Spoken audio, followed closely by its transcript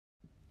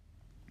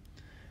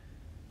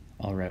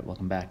Alright,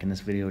 welcome back. In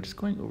this video, just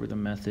going over the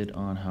method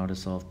on how to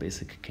solve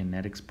basic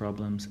kinetics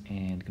problems,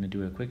 and going to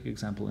do a quick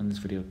example in this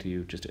video to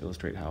you just to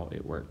illustrate how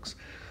it works.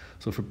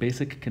 So for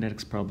basic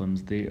kinetics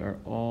problems, they are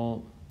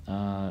all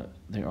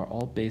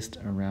based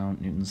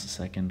around Newton's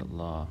second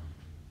law,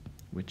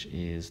 which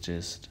is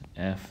just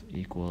F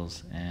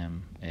equals ma.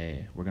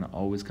 We're going to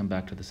always come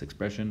back to this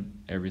expression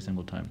every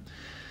single time.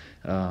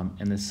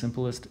 And the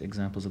simplest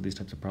examples of these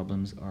types of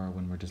problems are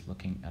when we're just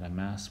looking at a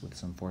mass with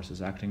some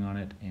forces acting on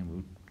it, and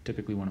we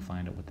typically want to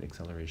find out what the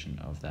acceleration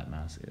of that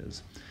mass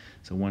is.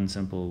 So one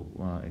simple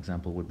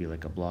example would be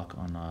like a block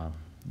on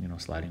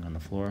sliding on the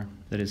floor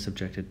that is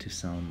subjected to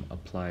some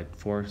applied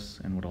force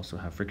and would also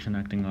have friction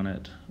acting on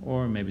it,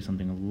 or maybe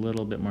something a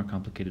little bit more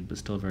complicated but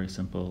still very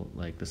simple,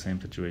 like the same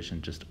situation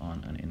just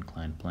on an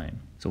inclined plane.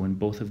 So in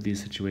both of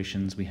these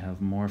situations, we have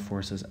more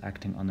forces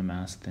acting on the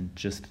mass than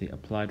just the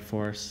applied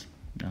force.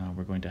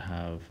 We're going to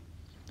have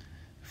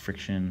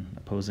friction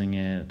opposing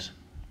it,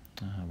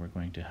 we're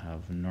going to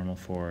have normal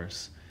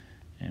force,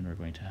 and we're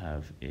going to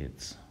have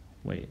its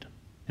weight.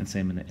 And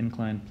same in the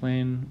inclined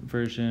plane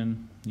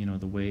version,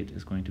 the weight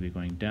is going to be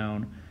going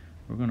down.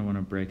 We're going to want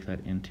to break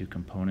that into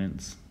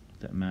components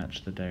that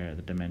match the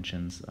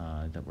dimensions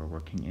that we're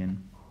working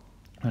in.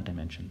 Not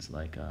dimensions,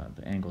 like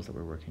the angles that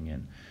we're working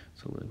in.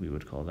 So we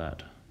would call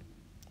that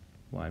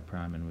y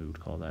prime and we would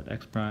call that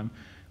x prime.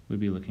 We'd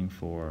be looking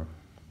for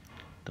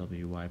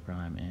wy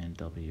prime and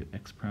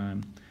wx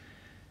prime.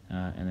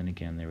 And then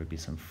again, there would be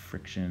some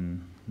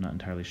friction. Not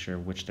entirely sure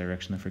which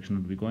direction the friction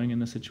would be going in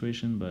this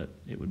situation, but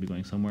it would be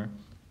going somewhere.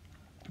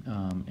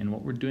 And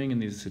what we're doing in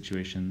these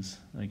situations,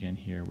 again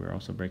here, we're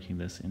also breaking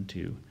this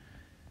into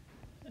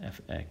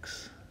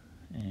fx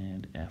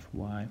and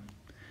fy.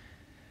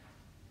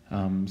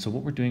 So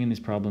what we're doing in these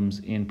problems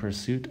in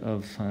pursuit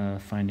of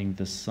finding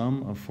the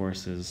sum of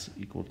forces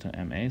equal to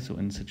ma, so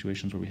in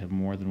situations where we have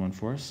more than one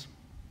force,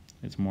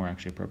 it's more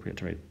actually appropriate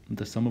to write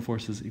the sum of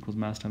forces equals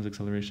mass times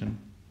acceleration.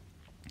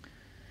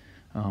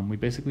 We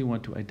basically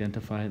want to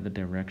identify the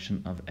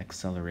direction of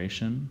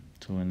acceleration.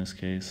 So in this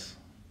case,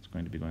 it's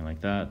going to be going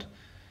like that.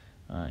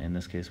 In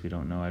this case, we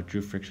don't know. I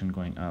drew friction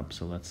going up,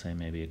 so let's say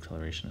maybe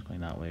acceleration is going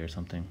that way or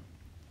something.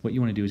 What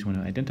you want to do is you want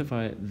to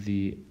identify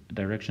the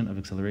direction of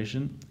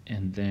acceleration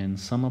and then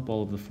sum up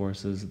all of the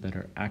forces that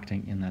are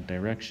acting in that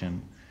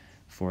direction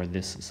for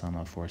this sum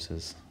of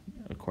forces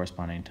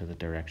corresponding to the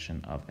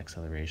direction of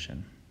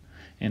acceleration.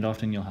 And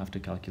often you'll have to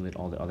calculate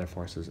all the other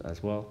forces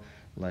as well,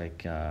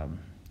 like the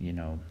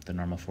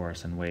normal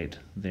force and weight.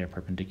 They are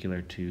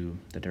perpendicular to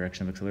the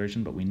direction of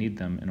acceleration, but we need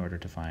them in order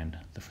to find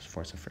the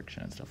force of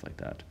friction and stuff like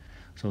that.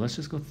 So let's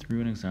just go through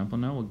an example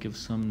now. We'll give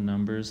some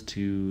numbers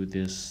to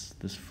this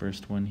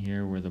first one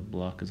here where the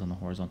block is on the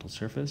horizontal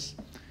surface.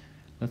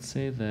 Let's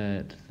say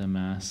that the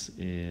mass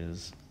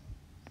is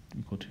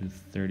equal to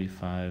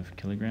 35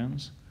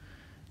 kilograms.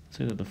 Let's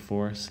say that the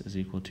force is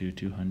equal to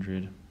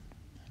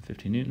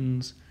 250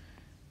 newtons.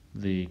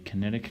 The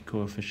kinetic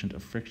coefficient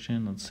of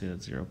friction, let's say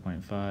that's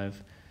 0.5.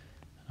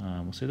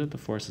 We'll say that the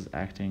force is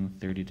acting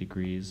 30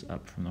 degrees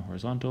up from the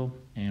horizontal,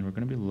 and we're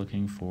going to be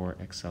looking for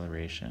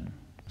acceleration.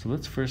 So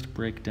let's first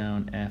break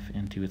down F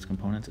into its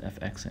components,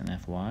 Fx and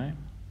Fy.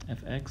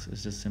 Fx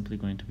is just simply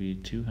going to be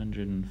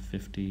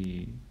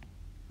 250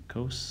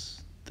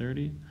 cos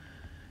 30,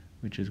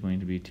 which is going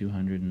to be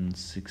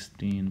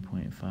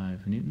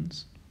 216.5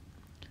 newtons.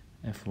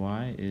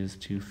 Fy is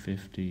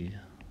 250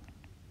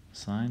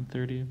 sine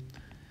 30,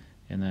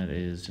 and that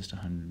is just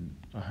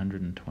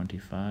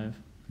 125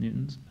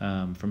 newtons.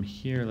 From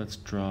here, let's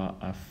draw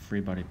a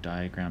free body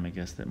diagram, I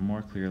guess, that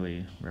more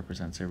clearly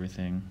represents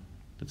everything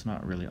that's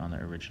not really on the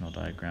original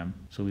diagram.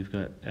 So we've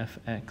got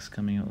Fx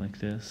coming out like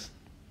this.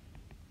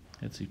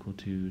 It's equal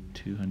to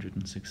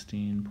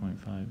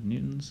 216.5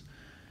 newtons.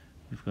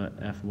 We've got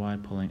Fy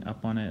pulling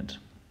up on it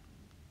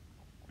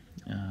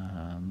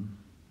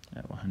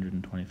at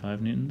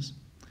 125 newtons.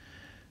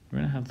 We're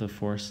going to have the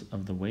force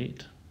of the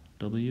weight,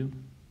 W.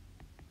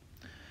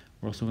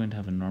 We're also going to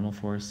have a normal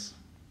force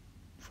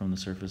from the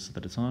surface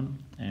that it's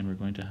on, and we're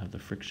going to have the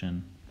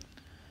friction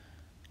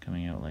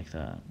coming out like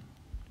that,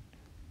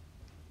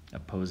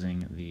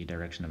 opposing the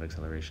direction of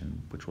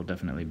acceleration, which will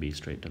definitely be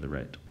straight to the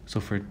right. So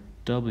for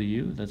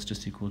W, that's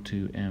just equal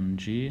to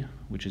mg,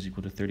 which is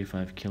equal to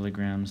 35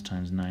 kilograms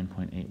times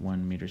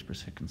 9.81 meters per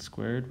second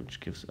squared,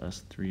 which gives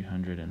us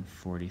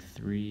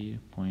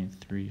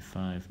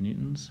 343.35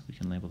 newtons. We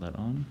can label that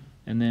on.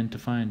 And then to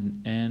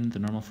find n, the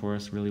normal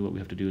force, really what we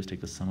have to do is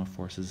take the sum of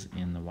forces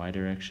in the y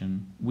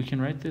direction. We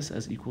can write this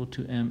as equal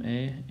to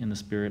ma in the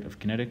spirit of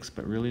kinetics,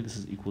 but really this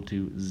is equal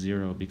to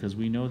 0 because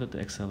we know that the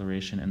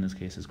acceleration in this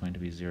case is going to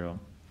be 0.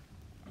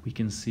 We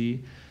can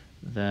see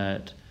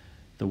that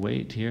the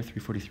weight here,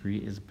 343,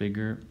 is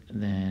bigger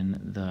than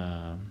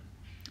the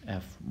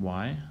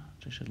Fy,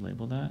 which I should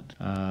label that.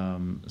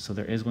 So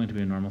there is going to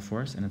be a normal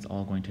force, and it's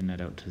all going to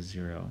net out to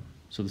 0.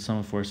 So the sum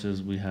of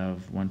forces, we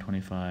have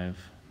 125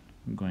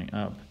 going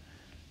up,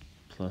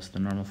 plus the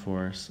normal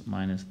force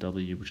minus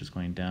W, which is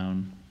going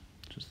down,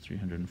 which is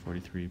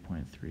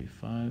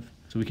 343.35.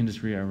 So we can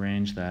just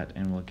rearrange that,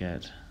 and we'll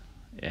get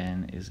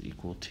n is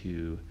equal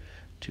to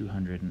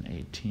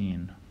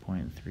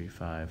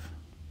 218.35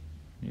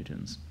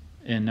 newtons.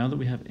 And now that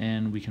we have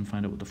N, we can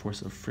find out what the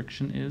force of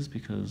friction is,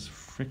 because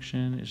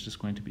friction is just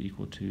going to be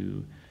equal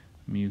to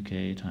mu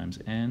K times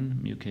N.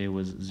 Mu K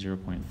was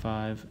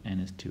 0.5, N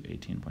is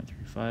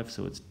 218.35,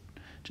 so it's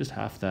just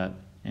half that,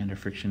 and our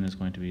friction is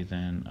going to be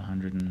then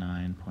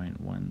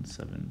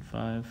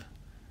 109.175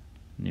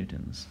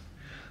 newtons.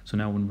 So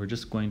now when we're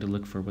just going to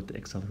look for what the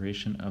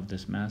acceleration of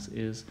this mass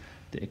is,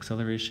 the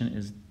acceleration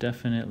is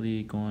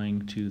definitely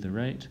going to the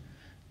right.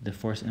 The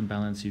force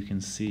imbalance you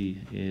can see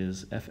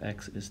is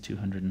Fx is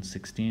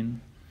 216.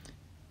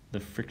 The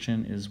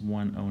friction is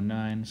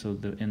 109, so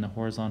in the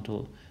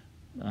horizontal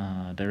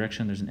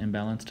direction there's an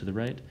imbalance to the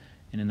right,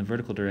 and in the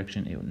vertical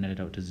direction it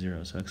netted out to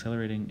 0. So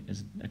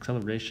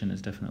acceleration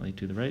is definitely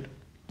to the right.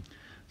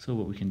 So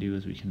what we can do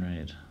is we can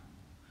write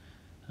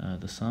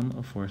the sum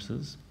of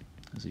forces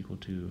is equal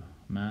to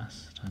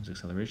mass times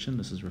acceleration.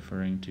 This is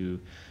referring to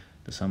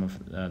the sum of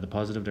the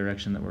positive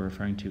direction that we're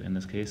referring to in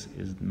this case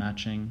is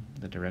matching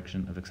the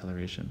direction of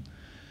acceleration.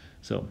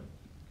 So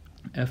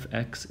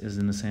Fx is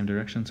in the same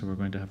direction, so we're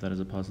going to have that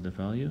as a positive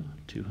value,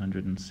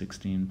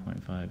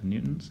 216.5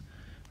 newtons.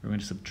 We're going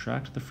to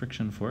subtract the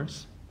friction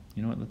force.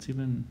 You know what, let's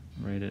even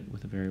write it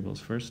with the variables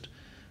first.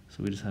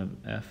 So we just have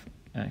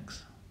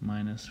Fx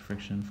minus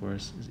friction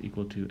force is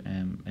equal to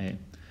ma.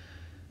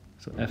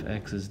 So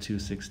Fx is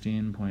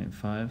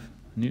 216.5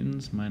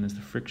 newtons minus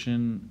the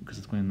friction, because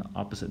it's going in the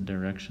opposite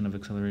direction of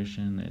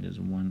acceleration, it is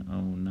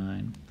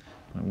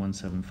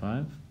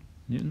 109.175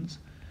 newtons,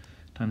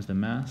 times the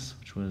mass,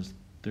 which was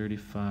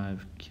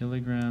 35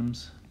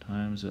 kilograms,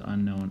 times the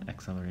unknown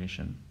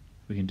acceleration.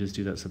 We can just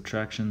do that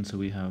subtraction, so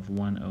we have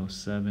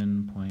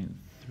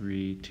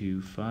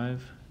 107.325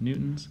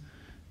 newtons,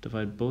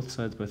 divide both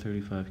sides by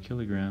 35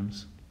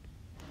 kilograms,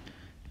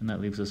 and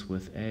that leaves us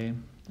with A.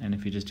 And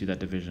if you just do that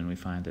division, we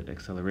find that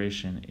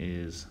acceleration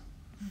is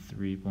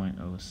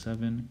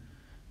 3.07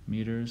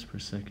 meters per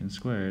second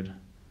squared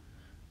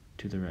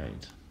to the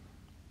right.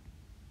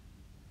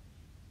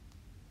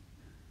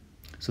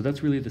 So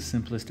that's really the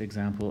simplest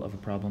example of a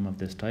problem of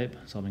this type,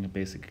 solving a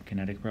basic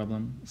kinetic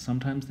problem.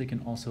 Sometimes they can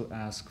also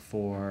ask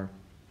for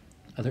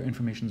other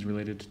information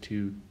related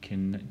to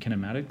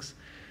kinematics,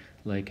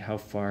 like how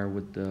far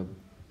would the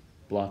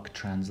block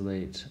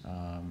translate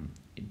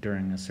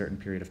during a certain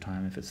period of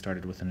time if it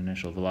started with an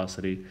initial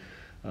velocity.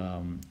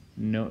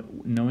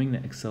 Knowing the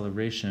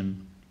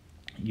acceleration,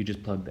 you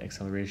just plug the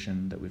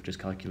acceleration that we've just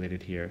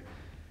calculated here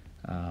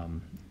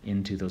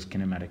into those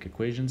kinematic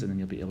equations, and then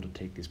you'll be able to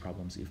take these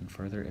problems even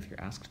further if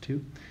you're asked to.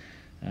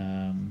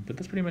 But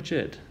that's pretty much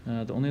it.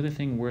 The only other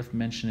thing worth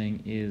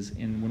mentioning is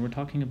when we're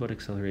talking about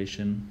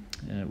acceleration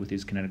with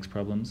these kinetics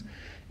problems,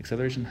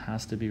 acceleration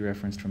has to be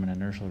referenced from an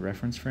inertial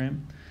reference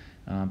frame.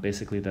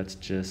 Basically, that's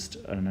just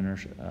an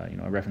inertia,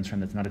 a reference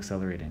frame that's not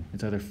accelerating.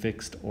 It's either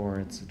fixed or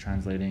it's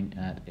translating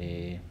at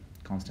a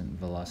constant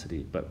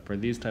velocity. But for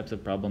these types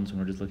of problems, when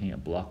we're just looking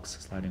at blocks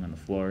sliding on the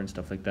floor and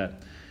stuff like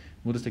that,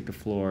 we'll just take the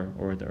floor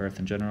or the earth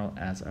in general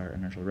as our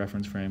inertial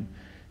reference frame,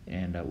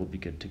 and we'll be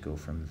good to go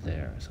from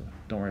there. So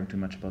don't worry too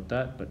much about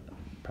that, but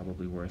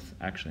probably worth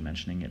actually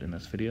mentioning it in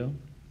this video.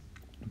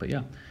 But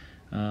yeah,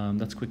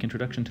 that's a quick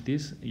introduction to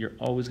these. You're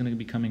always going to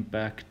be coming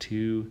back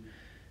to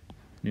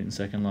Newton's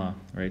second law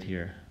right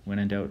here. When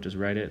in doubt, just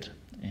write it,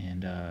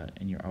 and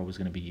you're always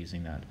going to be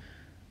using that.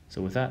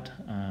 So with that,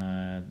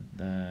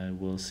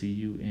 we'll see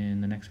you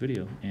in the next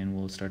video, and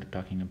we'll start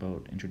talking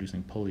about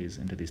introducing pulleys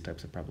into these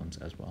types of problems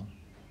as well.